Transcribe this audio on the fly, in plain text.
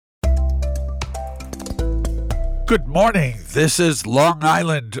Good morning. This is Long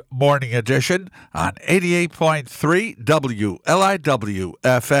Island Morning Edition on 88.3 WLIW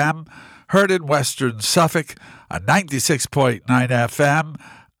FM, heard in Western Suffolk on 96.9 FM.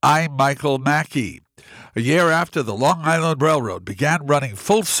 I'm Michael Mackey. A year after the Long Island Railroad began running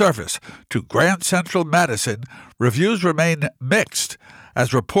full service to Grand Central Madison, reviews remain mixed.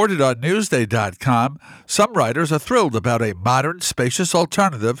 As reported on Newsday.com, some writers are thrilled about a modern, spacious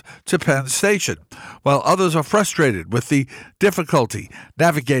alternative to Penn Station, while others are frustrated with the difficulty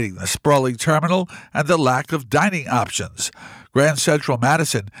navigating the sprawling terminal and the lack of dining options. Grand Central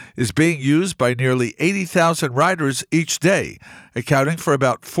Madison is being used by nearly 80,000 riders each day, accounting for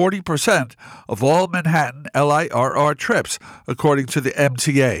about 40% of all Manhattan LIRR trips, according to the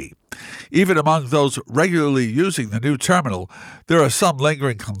MTA. Even among those regularly using the new terminal, there are some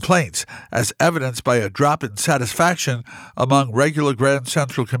lingering complaints, as evidenced by a drop in satisfaction among regular Grand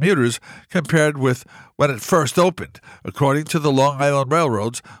Central commuters compared with when it first opened, according to the Long Island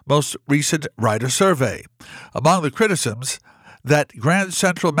Railroad's most recent rider survey. Among the criticisms, that Grand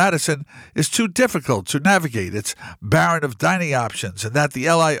Central Madison is too difficult to navigate, it's barren of dining options, and that the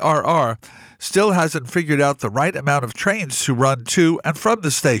LIRR still hasn't figured out the right amount of trains to run to and from the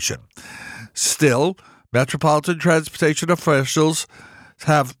station. Still, Metropolitan Transportation officials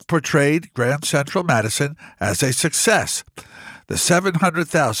have portrayed Grand Central Madison as a success. The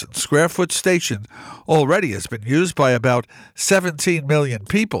 700,000 square foot station already has been used by about 17 million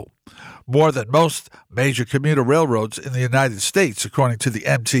people, more than most major commuter railroads in the United States, according to the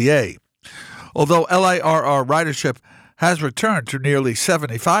MTA. Although LIRR ridership has returned to nearly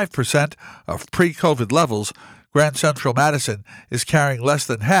 75% of pre-COVID levels, Grand Central Madison is carrying less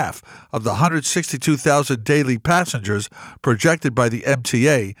than half of the 162,000 daily passengers projected by the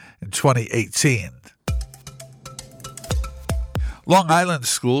MTA in 2018. Long Island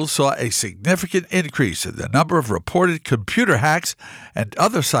schools saw a significant increase in the number of reported computer hacks and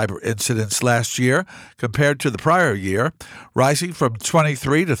other cyber incidents last year compared to the prior year, rising from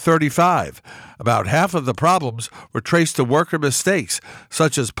 23 to 35. About half of the problems were traced to worker mistakes,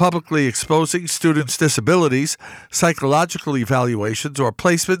 such as publicly exposing students' disabilities, psychological evaluations, or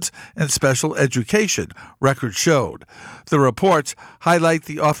placements in special education, records showed. The reports highlight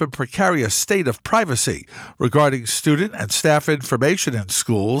the often precarious state of privacy regarding student and staff information in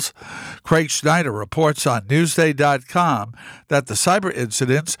schools. Craig Schneider reports on Newsday.com that the cyber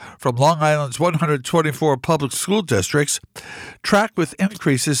incidents from Long Island's 124 public school districts track with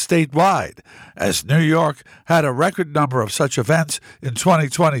increases statewide, as New York had a record number of such events in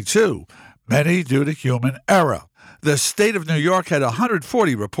 2022, many due to human error. The state of New York had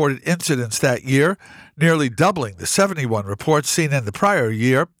 140 reported incidents that year, nearly doubling the 71 reports seen in the prior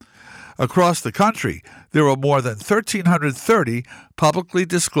year. Across the country, there were more than 1,330 publicly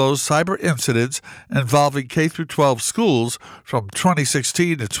disclosed cyber incidents involving K-12 schools from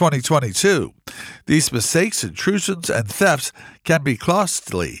 2016 to 2022. These mistakes, intrusions, and thefts can be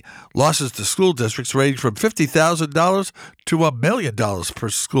costly. Losses to school districts range from $50,000 to $1 million per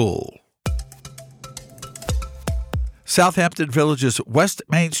school. Southampton Village's West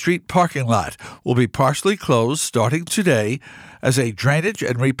Main Street parking lot will be partially closed starting today as a drainage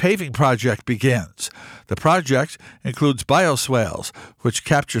and repaving project begins. The project includes bioswales, which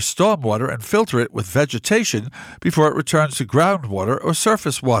capture stormwater and filter it with vegetation before it returns to groundwater or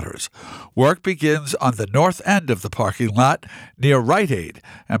surface waters. Work begins on the north end of the parking lot near Rite Aid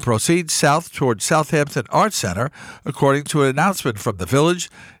and proceeds south toward Southampton Arts Center. According to an announcement from the village,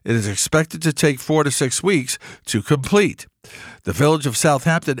 it is expected to take 4 to 6 weeks to complete. The Village of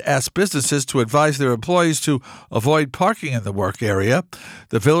Southampton asked businesses to advise their employees to avoid parking in the work area.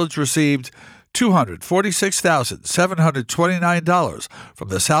 The village received $246,729 from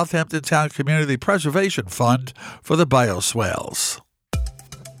the Southampton Town Community Preservation Fund for the bioswales.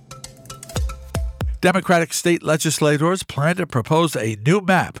 Democratic state legislators plan to propose a new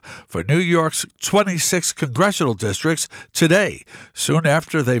map for New York's 26 congressional districts today, soon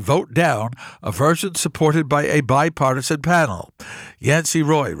after they vote down a version supported by a bipartisan panel. Yancey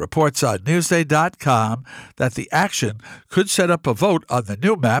Roy reports on Newsday.com that the action could set up a vote on the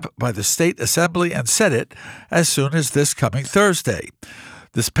new map by the State Assembly and Senate as soon as this coming Thursday.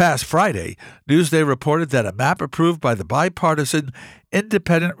 This past Friday, Newsday reported that a map approved by the bipartisan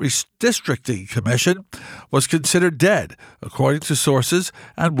Independent Redistricting Commission was considered dead, according to sources,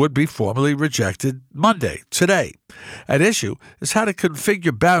 and would be formally rejected Monday, today. At issue is how to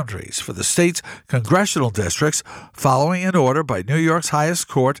configure boundaries for the state's congressional districts following an order by New York's highest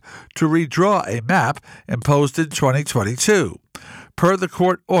court to redraw a map imposed in 2022. Per the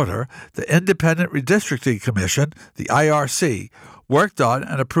court order, the Independent Redistricting Commission, the IRC, worked on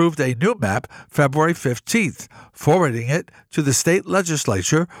and approved a new map February 15th, forwarding it to the state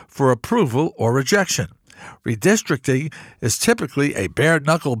legislature for approval or rejection. Redistricting is typically a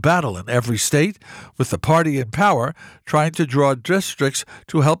bare-knuckle battle in every state, with the party in power trying to draw districts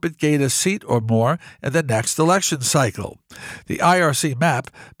to help it gain a seat or more in the next election cycle. The IRC map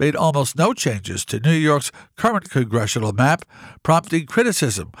made almost no changes to New York's current congressional map, prompting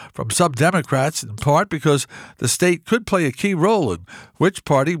criticism from some Democrats, in part because the state could play a key role in which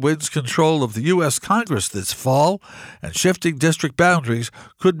party wins control of the U.S. Congress this fall, and shifting district boundaries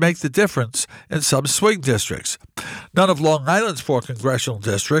could make the difference in some swing districts. None of Long Island's 4 congressional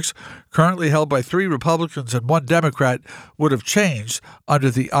districts, currently held by 3 Republicans and 1 Democrat, would have changed under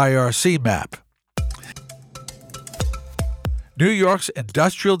the IRC map. New York's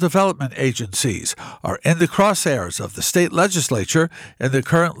industrial development agencies are in the crosshairs of the state legislature in the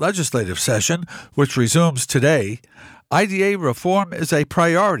current legislative session, which resumes today. IDA reform is a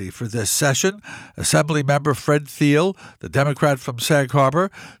priority for this session. Assemblymember Fred Thiel, the Democrat from Sag Harbor,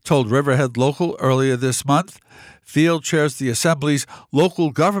 told Riverhead Local earlier this month. Thiel chairs the Assembly's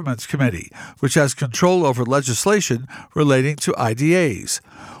Local Governments Committee, which has control over legislation relating to IDAs.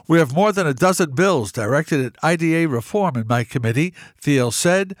 We have more than a dozen bills directed at IDA reform in my committee, Thiel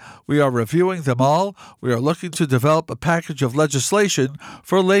said. We are reviewing them all. We are looking to develop a package of legislation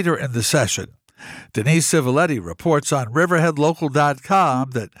for later in the session. Denise Civiletti reports on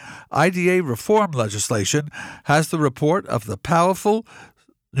RiverheadLocal.com that IDA reform legislation has the report of the powerful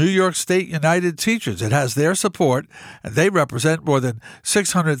New York State United Teachers. It has their support, and they represent more than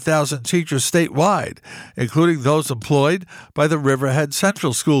 600,000 teachers statewide, including those employed by the Riverhead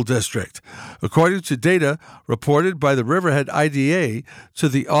Central School District. According to data reported by the Riverhead IDA to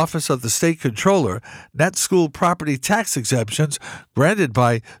the Office of the State Controller, net school property tax exemptions granted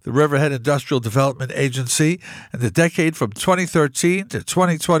by the Riverhead Industrial Development Agency in the decade from 2013 to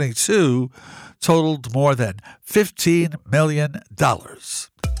 2022 totaled more than $15 million.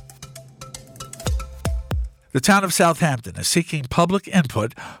 The town of Southampton is seeking public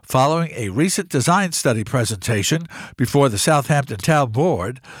input following a recent design study presentation before the Southampton Town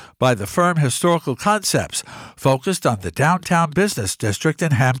Board by the firm Historical Concepts, focused on the downtown business district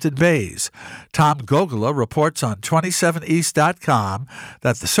in Hampton Bays. Tom Gogola reports on 27east.com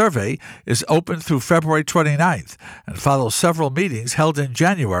that the survey is open through February 29th and follows several meetings held in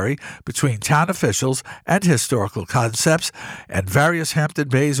January between town officials and Historical Concepts and various Hampton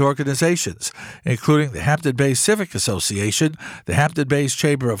Bays organizations, including the Hampton Bays Civic Association, the Hampton Bays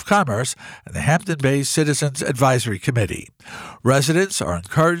Chamber of Commerce, and the Hampton Bays Citizens Advisory Committee. Residents are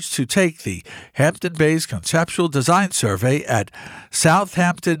encouraged to take the Hampton Bays Conceptual Design Survey at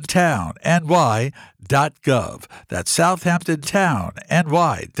southamptontowny.gov. That's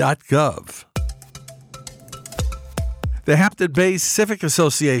southamptontowny.gov. The Hampton Bays Civic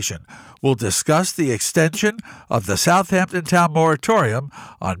Association will discuss the extension of the Southampton Town Moratorium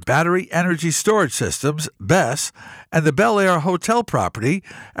on Battery Energy Storage Systems, BESS, and the Bel Air Hotel property,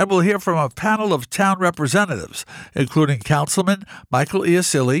 and we'll hear from a panel of town representatives, including Councilman Michael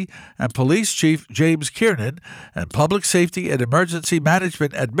Iacilli and Police Chief James Kiernan and Public Safety and Emergency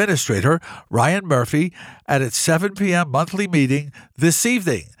Management Administrator Ryan Murphy at its 7 p.m. monthly meeting this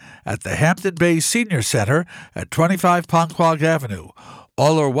evening at the Hampton Bays Senior Center at 25 Ponquag Avenue.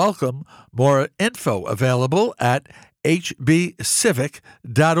 All are welcome. More info available at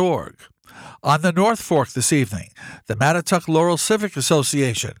hbcivic.org. On the North Fork this evening, the Mattituck Laurel Civic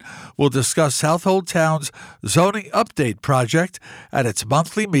Association will discuss Southold Town's zoning update project at its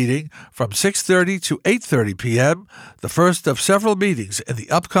monthly meeting from 6:30 to 8:30 p.m., the first of several meetings in the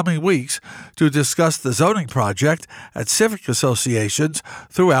upcoming weeks to discuss the zoning project at civic associations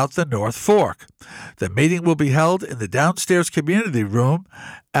throughout the North Fork. The meeting will be held in the downstairs community room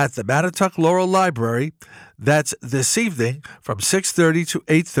at the Mattituck Laurel Library. That's this evening from 6:30 to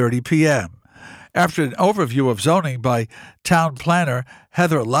 8:30 p.m. After an overview of zoning by town planner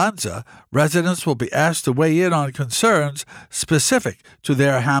Heather Lanza, residents will be asked to weigh in on concerns specific to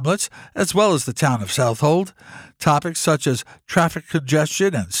their hamlets as well as the town of Southold. Topics such as traffic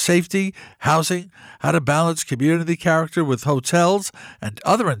congestion and safety, housing, how to balance community character with hotels and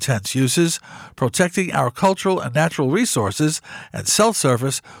other intense uses, protecting our cultural and natural resources, and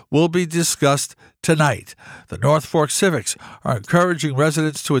self-service will be discussed tonight. The North Fork Civics are encouraging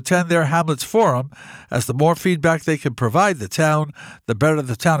residents to attend their Hamlets Forum, as the more feedback they can provide the town, the better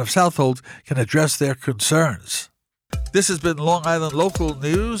the town of Southold can address their concerns. This has been Long Island Local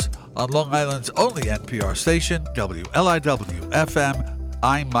News on Long Island's only NPR station, WLIW-FM.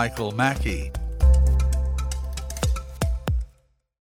 I'm Michael Mackey.